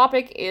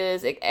topic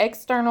is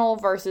external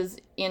versus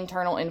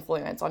internal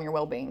influence on your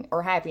well-being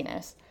or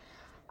happiness.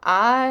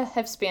 I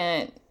have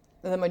spent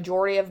the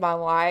majority of my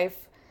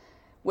life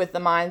with the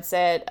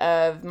mindset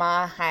of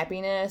my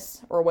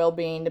happiness or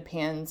well-being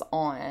depends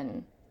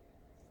on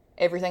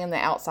everything in the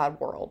outside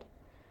world.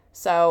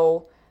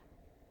 So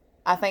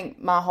I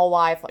think my whole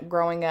life, like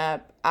growing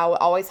up, I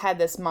always had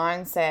this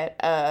mindset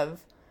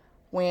of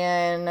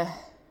when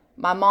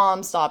my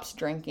mom stops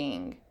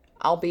drinking,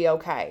 I'll be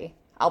okay.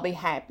 I'll be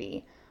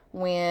happy.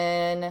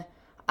 When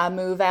I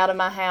move out of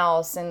my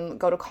house and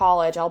go to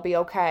college, I'll be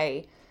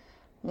okay.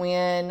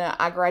 When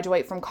I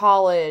graduate from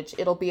college,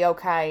 it'll be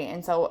okay.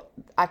 And so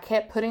I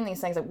kept putting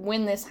these things like,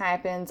 when this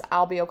happens,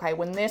 I'll be okay.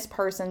 When this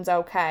person's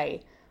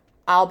okay,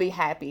 I'll be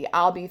happy.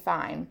 I'll be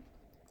fine.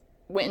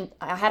 When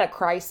I had a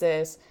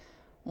crisis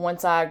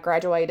once I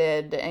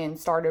graduated and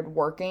started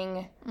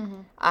working,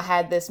 I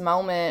had this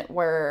moment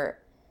where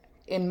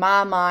in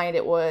my mind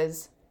it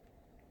was,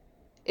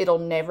 it'll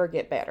never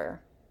get better.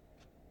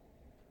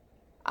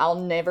 I'll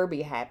never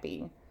be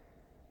happy.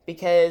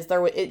 Because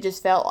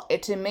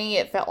to me,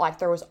 it felt like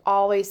there was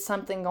always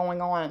something going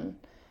on.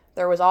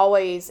 There was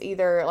always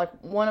either, like,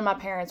 one of my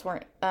parents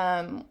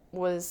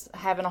was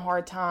having a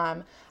hard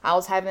time. I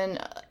was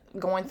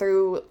going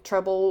through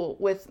trouble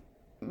with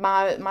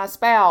my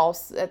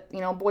spouse,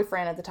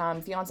 boyfriend at the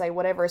time, fiance,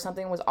 whatever.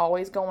 Something was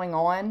always going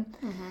on.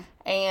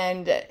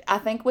 And I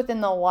think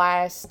within the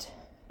last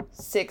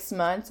 6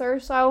 months or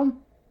so,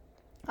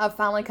 I've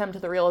finally come to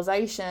the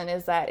realization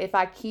is that if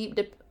I keep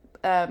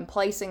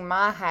placing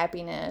my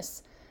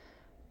happiness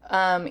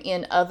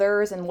in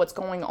others and what's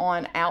going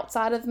on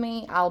outside of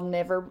me, I'll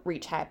never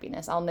reach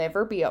happiness. I'll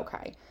never be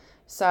okay.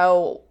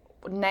 So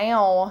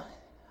now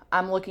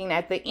I'm looking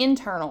at the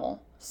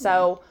internal.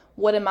 So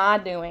what am I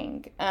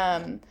doing?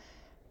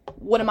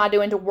 What am I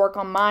doing to work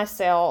on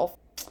myself?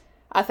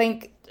 I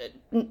think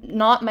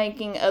not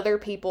making other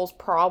people's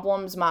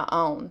problems my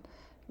own.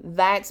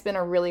 That's been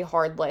a really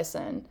hard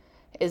lesson.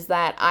 Is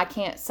that I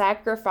can't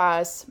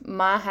sacrifice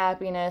my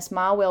happiness,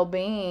 my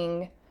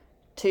well-being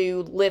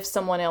to lift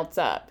someone else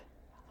up.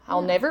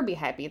 I'll never be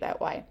happy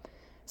that way.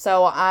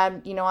 So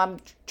I'm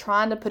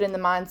trying to put in the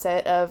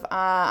mindset of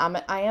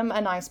I am a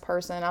nice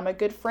person. I'm a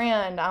good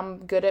friend.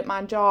 I'm good at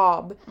my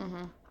job.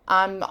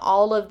 I'm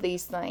all of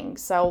these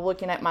things. So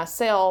looking at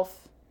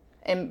myself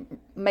and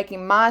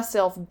making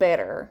myself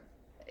better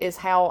is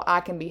how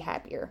I can be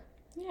happier.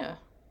 Yeah.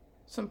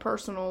 Some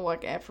personal,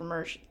 like,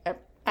 affirmation.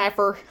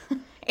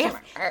 Some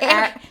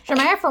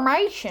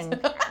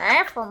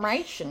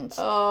affirmations.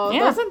 Oh,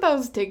 doesn't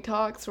those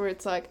TikToks where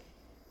it's like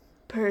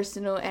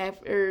personal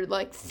or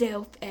like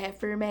self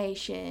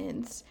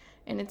affirmations,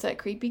 and it's that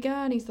creepy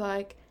guy, and he's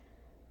like,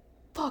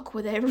 "Fuck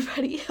what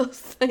everybody else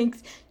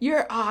thinks.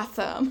 You're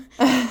awesome."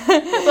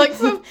 Like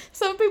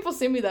some people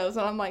send me those,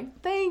 and I'm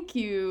like, "Thank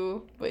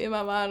you," but in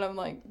my mind, I'm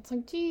like, it's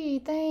like, gee,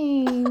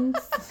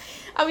 thanks.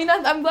 I mean,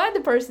 I'm glad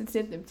the person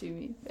sent them to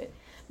me,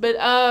 but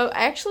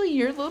actually,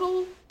 your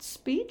little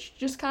speech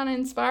just kind of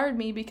inspired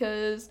me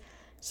because,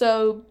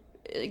 so,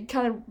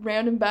 kind of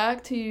rounding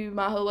back to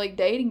my whole, like,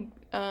 dating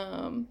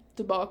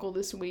debacle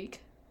this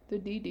week, the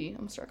DD, I'm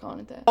going to start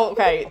calling it that.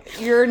 Okay,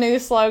 your new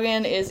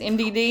slogan is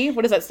MDD.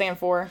 What does that stand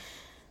for?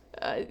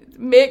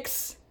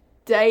 Mixed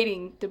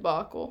dating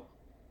debacle.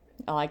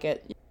 I like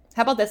it.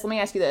 How about this? Let me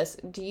ask you this.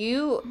 Do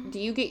you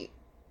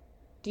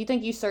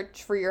think you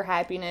search for your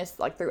happiness,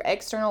 like, through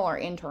external or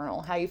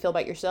internal? How you feel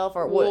about yourself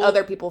or what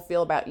other people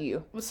feel about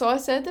you? So I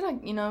said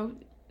that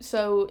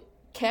so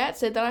Kat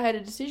said that I had a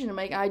decision to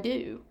make. I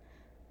do.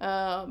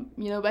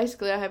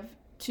 Basically I have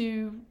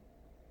two,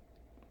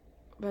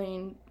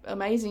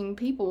 amazing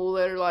people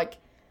that are like,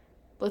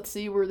 let's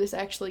see where this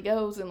actually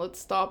goes and let's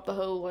stop the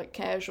whole, like,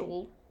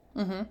 casual,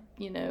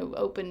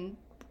 open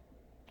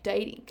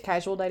dating.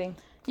 Casual dating?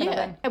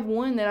 Yeah. I have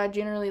one that I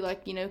generally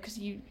like, because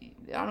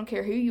I don't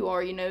care who you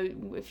are,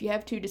 if you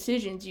have two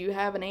decisions, you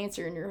have an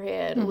answer in your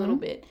head a little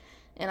bit.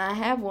 And I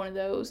have one of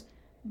those,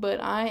 but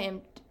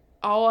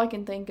all I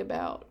can think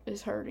about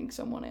is hurting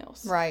someone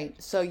else. Right.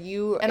 So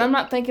and I'm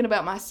not thinking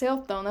about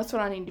myself, though, and that's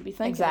what I need to be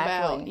thinking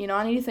about.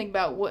 I need to think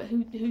about what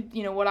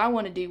I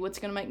want to do, what's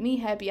going to make me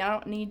happy. I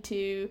don't need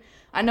to,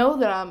 I know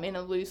that I'm in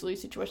a lose-lose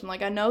situation.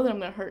 Like, I know that I'm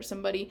going to hurt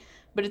somebody,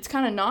 but it's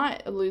kind of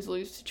not a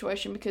lose-lose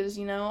situation because,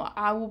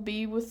 I will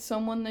be with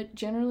someone that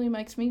generally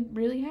makes me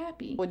really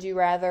happy. Would you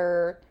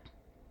rather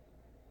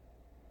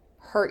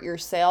hurt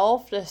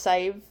yourself to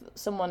save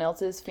someone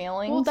else's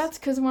feelings? Well, that's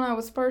because when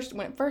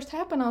it first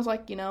happened, I was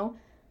like,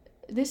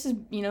 this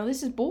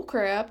is bull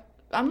crap.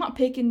 I'm not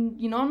picking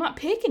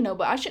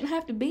nobody. I shouldn't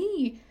have to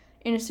be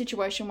in a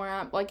situation where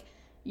I'm like,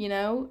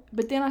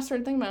 but then I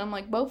started thinking about it. I'm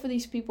like, both of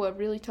these people have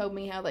really told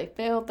me how they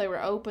felt. They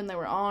were open. They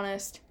were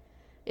honest.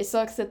 It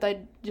sucks that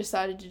they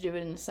decided to do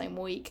it in the same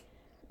week.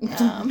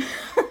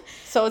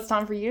 So it's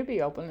time for you to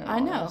be open and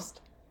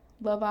honest.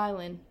 I know. Love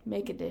Island,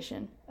 Make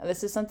Edition.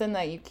 This is something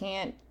that you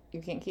can't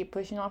keep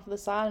pushing off to the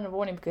side and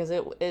avoiding because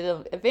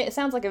it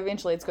sounds like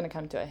eventually it's going to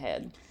come to a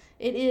head.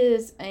 It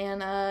is,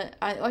 and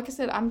like I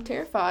said, I'm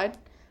terrified,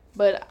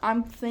 but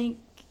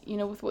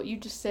with what you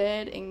just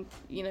said, and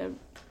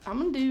I'm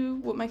gonna do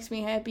what makes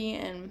me happy,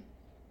 and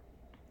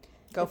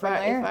go from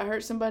there. If I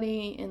hurt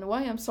somebody in the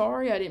way, I'm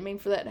sorry. I didn't mean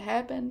for that to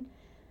happen.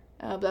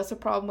 But that's a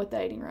problem with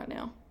dating right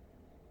now.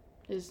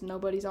 Is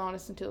nobody's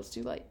honest until it's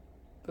too late.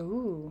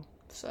 Ooh.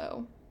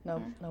 So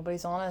No,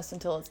 nobody's honest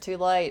until it's too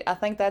late. I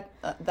think that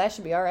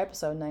should be our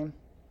episode name.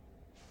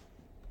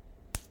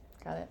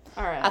 Got it.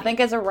 All right. I think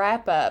as a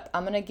wrap up,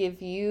 I'm gonna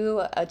give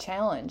you a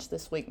challenge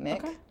this week,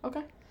 Mick.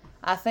 Okay.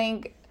 I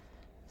think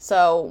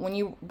so. When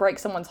you break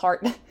someone's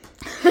heart,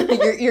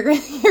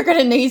 you're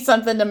gonna need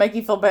something to make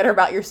you feel better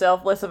about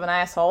yourself, less of an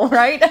asshole,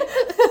 right? All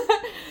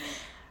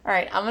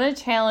right. I'm gonna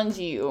challenge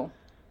you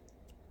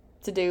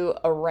to do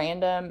a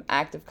random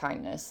act of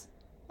kindness.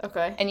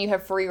 Okay. And you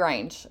have free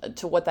range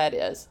to what that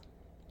is.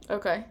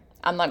 Okay.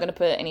 I'm not gonna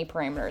put any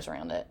parameters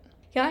around it.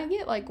 Can I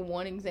get like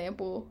one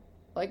example?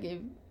 Like if,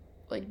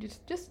 like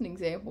just an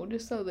example,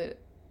 just so that,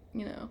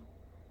 you know.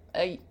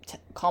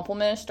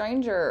 Compliment a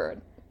stranger.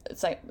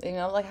 It's like, you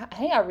know, like,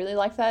 hey, I really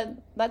like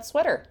that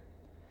sweater.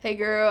 Hey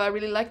girl, I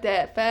really like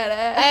that fat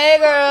ass. Hey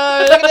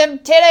girl, look at them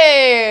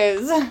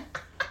titties.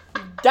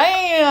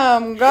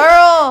 Damn,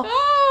 girl.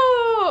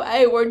 Oh,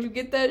 hey, where'd you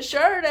get that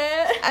shirt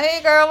at?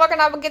 Hey girl, where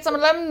can I get some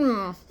of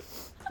them?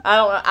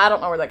 I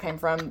don't know where that came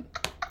from.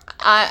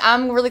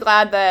 I'm really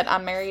glad that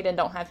I'm married and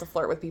don't have to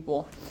flirt with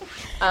people.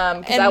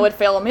 Because I would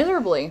fail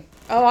miserably.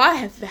 Oh, I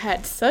have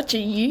had such a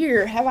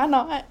year, have I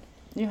not?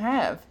 You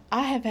have.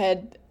 I have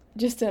had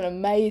just an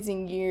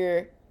amazing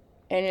year,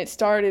 and it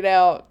started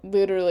out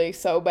literally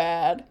so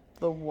bad.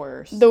 The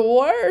worst.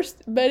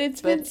 But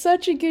it's been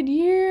such a good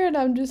year, and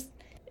I'm just,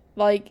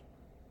 like,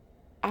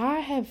 I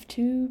have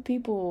 2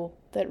 people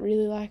that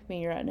really like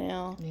me right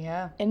now.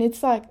 Yeah. And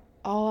it's like,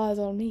 all eyes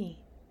on me.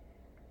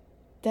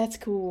 That's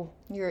cool.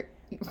 You're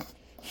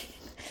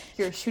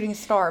a shooting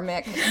star,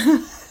 Mick.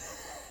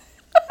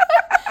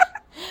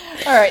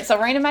 All right, so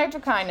random act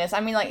of kindness.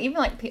 I mean, like, even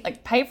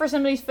like pay for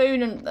somebody's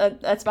food and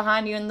that's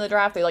behind you in the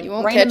drive-thru. Like, you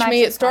won't catch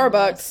me at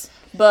Starbucks.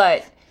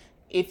 But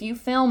if you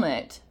film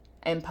it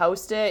and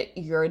post it,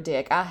 you're a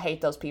dick. I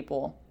hate those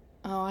people.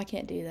 Oh, I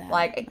can't do that.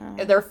 Like,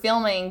 they're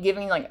filming,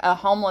 giving like a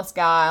homeless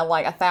guy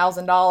like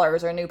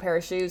 $1,000 or a new pair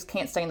of shoes.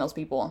 Can't stand those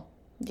people.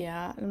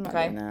 Yeah, I'm not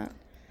doing that.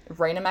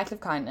 Random act of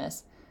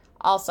kindness.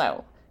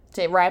 Also,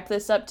 to wrap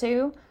this up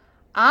too,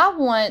 I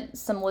want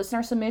some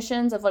listener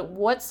submissions of like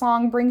what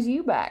song brings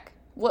you back.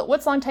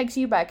 What song takes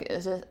you back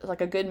is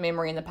like a good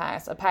memory in the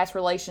past, a past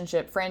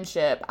relationship,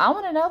 friendship. I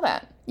want to know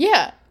that.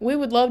 Yeah, we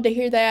would love to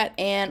hear that.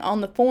 And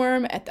on the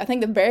form, I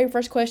think the very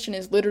first question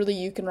is literally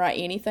you can write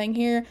anything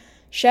here.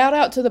 Shout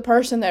out to the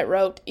person that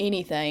wrote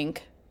anything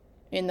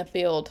in the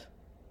field.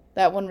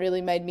 That one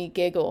really made me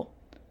giggle.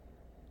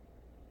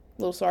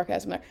 A little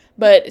sarcasm there.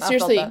 But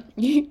seriously,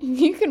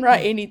 you can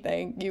write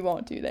anything you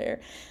want to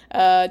there.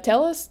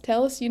 Tell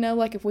us, you know,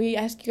 like if we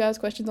ask you guys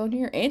questions on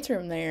here, answer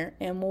them there,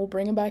 and we'll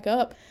bring them back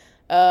up.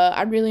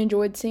 I really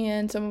enjoyed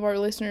seeing some of our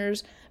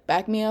listeners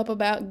back me up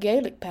about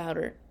garlic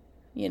powder.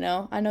 You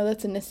know, I know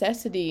that's a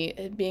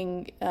necessity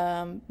being,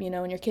 you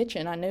know, in your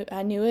kitchen. I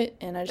knew it,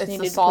 and I just needed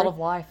to. It's the salt of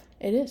life.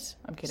 It is.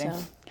 I'm kidding. So.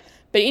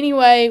 But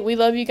anyway, we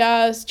love you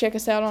guys. Check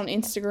us out on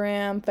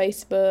Instagram,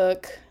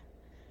 Facebook.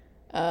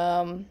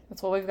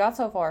 That's what we've got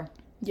so far.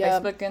 Yeah.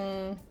 Facebook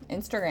and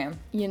Instagram.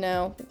 You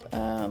know,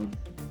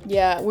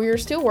 yeah, we're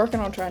still working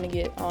on trying to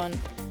get on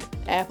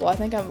Apple. I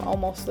think I'm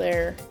almost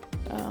there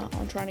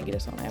on trying to get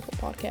us on Apple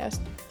Podcast.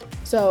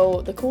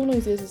 So the cool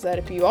news is that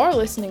if you are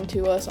listening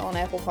to us on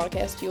Apple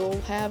Podcast,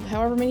 you'll have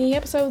however many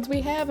episodes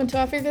we have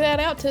until I figure that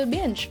out to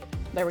binge.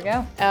 There we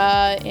go.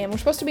 And we're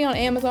supposed to be on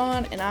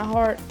Amazon and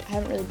iHeart. I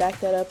haven't really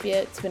backed that up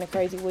yet. It's been a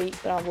crazy week,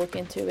 but I'll look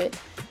into it.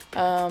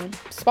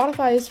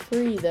 Spotify is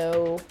free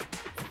though.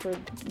 For,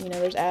 you know,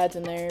 there's ads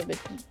in there, but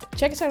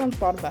check us out on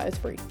Spotify. It's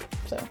free.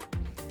 So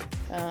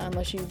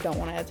unless you don't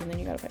want ads, and then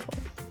you gotta pay for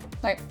it.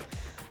 All right.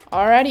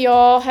 Alrighty,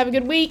 y'all. Have a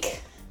good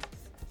week.